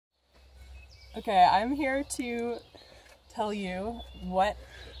Okay, I'm here to tell you what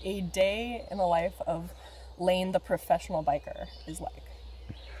a day in the life of Lane the professional biker is like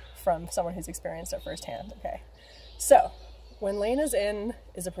from someone who's experienced it firsthand. Okay, so when Lane is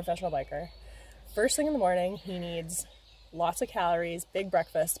a professional biker, first thing in the morning he needs lots of calories, big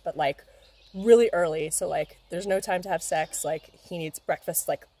breakfast, but like really early, so like there's no time to have sex. Like he needs breakfast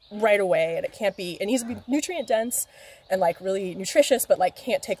like right away, and it needs to be nutrient dense and like really nutritious, but like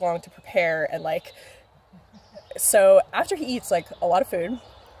can't take long to prepare. And like, so after he eats like a lot of food,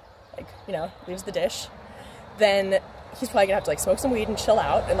 like, you know, leaves the dish, then he's probably gonna have to like smoke some weed and chill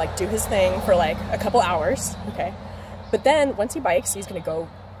out and like do his thing for like a couple hours. Okay, but then once he bikes, he's gonna go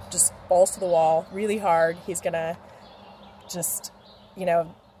just balls to the wall really hard. He's gonna just, you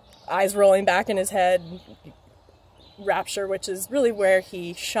know, eyes rolling back in his head, rapture, which is really where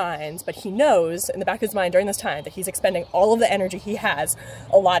he shines. But he knows in the back of his mind during this time that he's expending all of the energy he has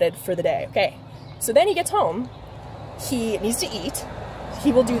allotted for the day. Okay, so then he gets home, he needs to eat.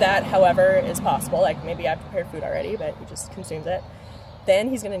 He will do that however is possible. Like maybe I've prepared food already, but he just consumes it. Then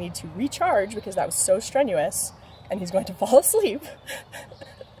he's going to need to recharge because that was so strenuous, and he's going to fall asleep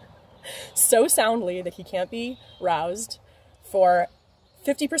so soundly that he can't be roused for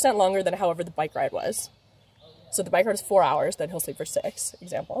 50% longer than however the bike ride was. So the bike ride is 4 hours, then he'll sleep for 6,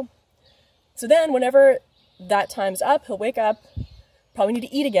 example. So then whenever that time's up, he'll wake up, probably need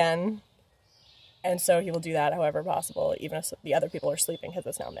to eat again, and so he will do that however possible, even if the other people are sleeping because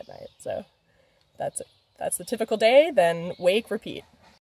it's now midnight. So that's the typical day, then wake, repeat.